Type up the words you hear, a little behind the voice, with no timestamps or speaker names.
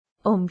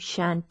Om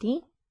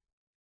Shanti,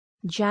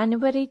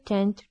 January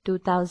 10th,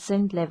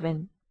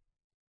 2011.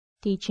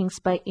 Teachings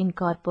by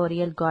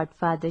Incorporeal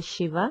Godfather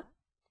Shiva.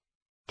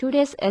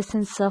 Today's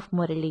essence of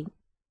Murli.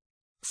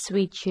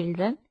 Sweet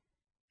children,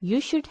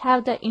 you should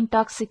have the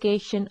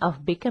intoxication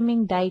of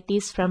becoming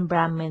deities from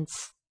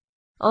Brahmins.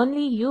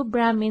 Only you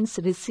Brahmins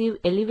receive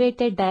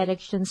elevated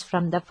directions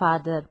from the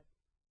Father.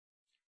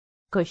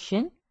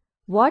 Question: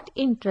 what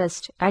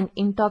interest and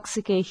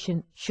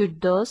intoxication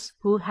should those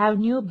who have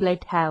new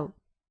blood have?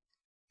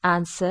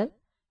 Answer: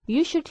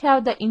 you should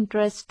have the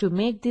interest to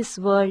make this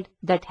world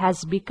that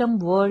has become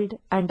world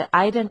and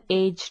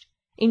iron-aged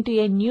into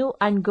a new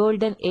and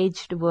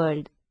golden-aged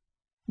world.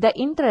 The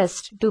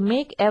interest to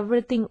make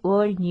everything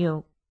world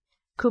new.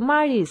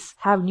 Kumaris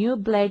have new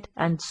blood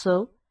and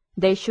so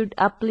they should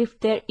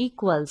uplift their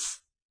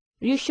equals.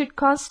 You should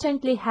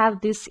constantly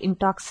have this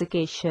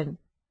intoxication.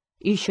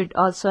 You should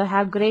also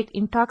have great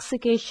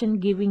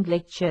intoxication giving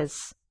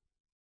lectures.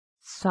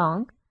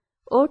 Song: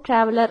 O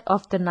traveler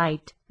of the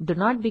night, do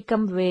not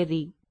become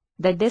weary.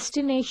 The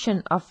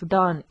destination of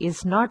dawn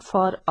is not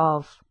far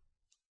off.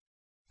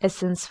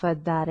 Essence for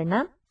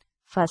Dharana.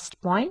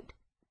 First point: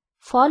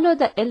 follow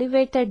the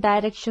elevated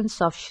directions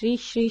of Sri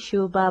Sri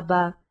Shiva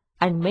Baba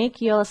and make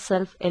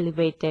yourself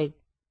elevated.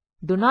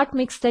 Do not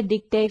mix the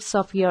dictates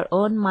of your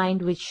own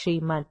mind with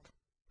Srimad.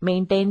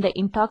 Maintain the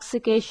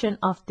intoxication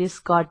of this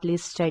godly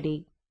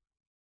study.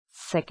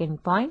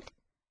 Second point: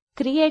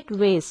 create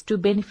ways to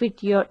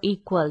benefit your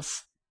equals.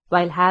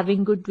 While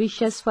having good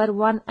wishes for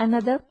one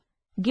another,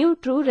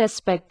 give true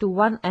respect to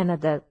one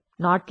another,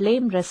 not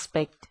lame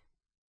respect.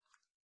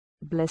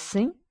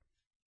 Blessing: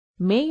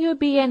 may you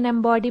be an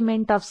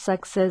embodiment of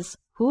success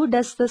who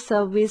does the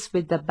service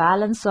with the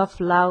balance of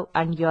love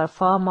and your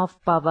form of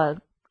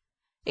power.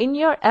 In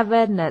your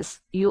awareness,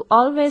 you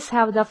always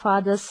have the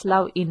Father's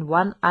love in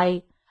one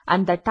eye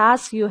and the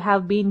task you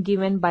have been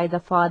given by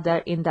the Father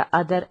in the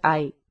other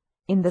eye.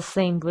 In the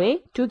same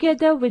way,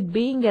 together with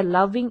being a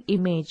loving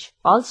image,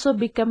 also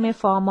become a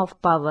form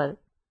of power.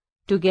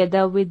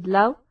 Together with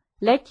love,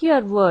 let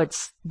your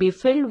words be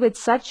filled with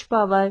such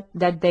power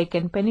that they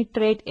can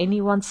penetrate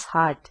anyone's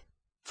heart.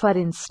 For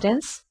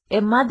instance,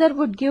 a mother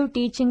would give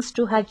teachings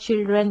to her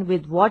children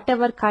with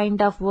whatever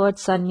kind of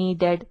words are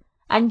needed,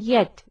 and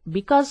yet,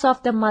 because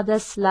of the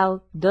mother's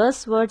love,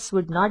 those words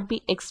would not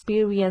be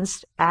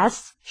experienced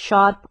as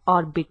sharp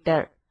or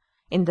bitter.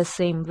 In the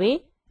same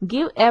way,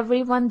 give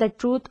everyone the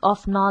truth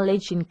of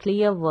knowledge in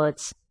clear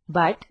words,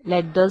 but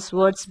let those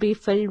words be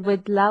filled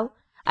with love,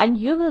 and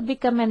you will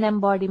become an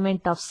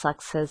embodiment of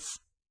success.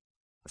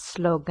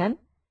 Slogan: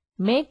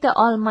 make the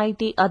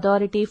Almighty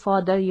Authority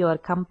Father your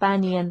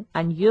companion,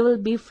 and you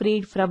will be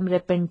freed from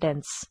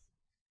repentance.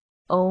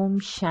 Om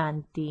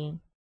Shanti.